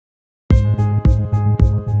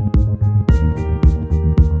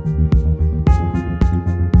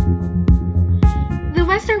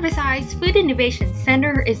Western Visayas Food Innovation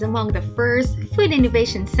Center is among the first food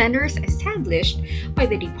innovation centers established by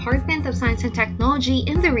the Department of Science and Technology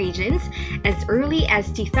in the regions as early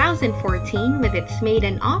as 2014, with its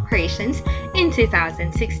maiden operations in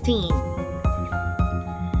 2016.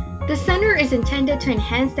 The center is intended to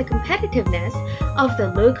enhance the competitiveness of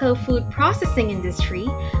the local food processing industry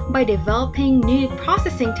by developing new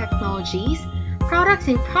processing technologies, products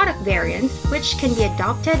and product variants which can be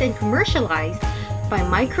adopted and commercialized by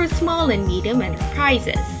micro, small, and medium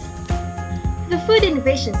enterprises. The Food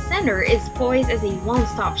Innovation Center is poised as a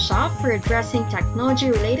one-stop shop for addressing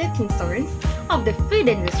technology-related concerns of the food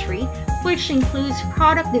industry, which includes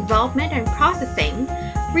product development and processing,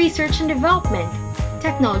 research and development,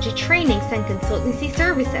 technology trainings and consultancy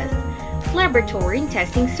services, laboratory and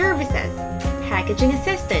testing services, packaging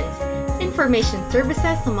assistance, information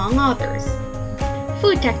services, among others.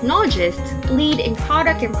 Food technologists lead in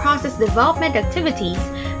product and process development activities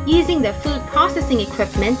using the food processing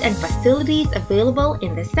equipment and facilities available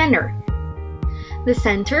in the center. The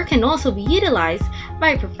center can also be utilized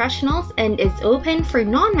by professionals and is open for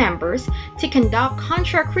non-members to conduct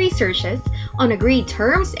contract researches on agreed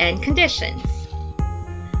terms and conditions.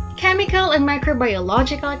 Chemical and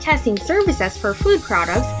microbiological testing services for food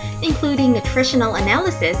products, including nutritional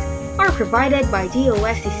analysis, are provided by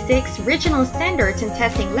DOSC 6 Regional Standards and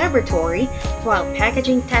Testing Laboratory, while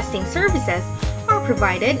packaging testing services are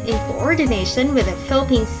provided in coordination with the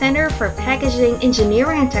Philippine Center for Packaging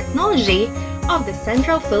Engineering and Technology of the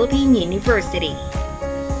Central Philippine University.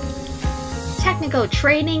 Technical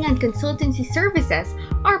training and consultancy services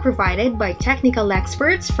are provided by technical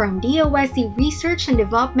experts from DOSC Research and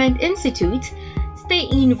Development Institute,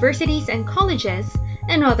 state universities and colleges,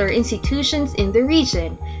 and other institutions in the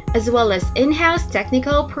region, as well as in-house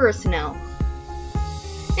technical personnel.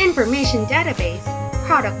 Information database,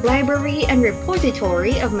 product library, and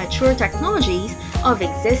repository of mature technologies of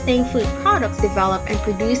existing food products developed and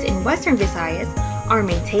produced in Western Visayas are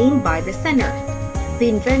maintained by the center. The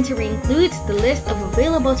inventory includes the list of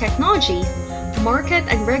available technologies, market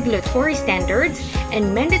and regulatory standards,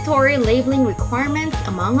 and mandatory labeling requirements,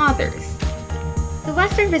 among others. The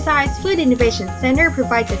Western Visayas Food Innovation Center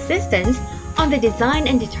provides assistance on the design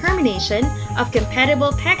and determination of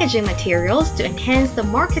compatible packaging materials to enhance the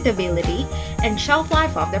marketability and shelf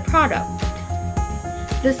life of the product.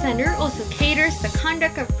 The center also caters the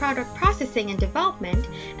conduct of product processing and development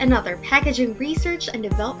and other packaging research and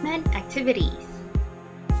development activities.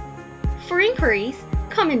 For inquiries,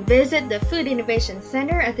 come and visit the Food Innovation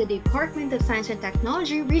Center at the Department of Science and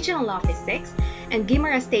Technology Regional Office 6 and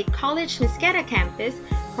Guimaras State College Mosqueda Campus,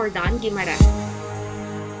 Jordan, Guimaras.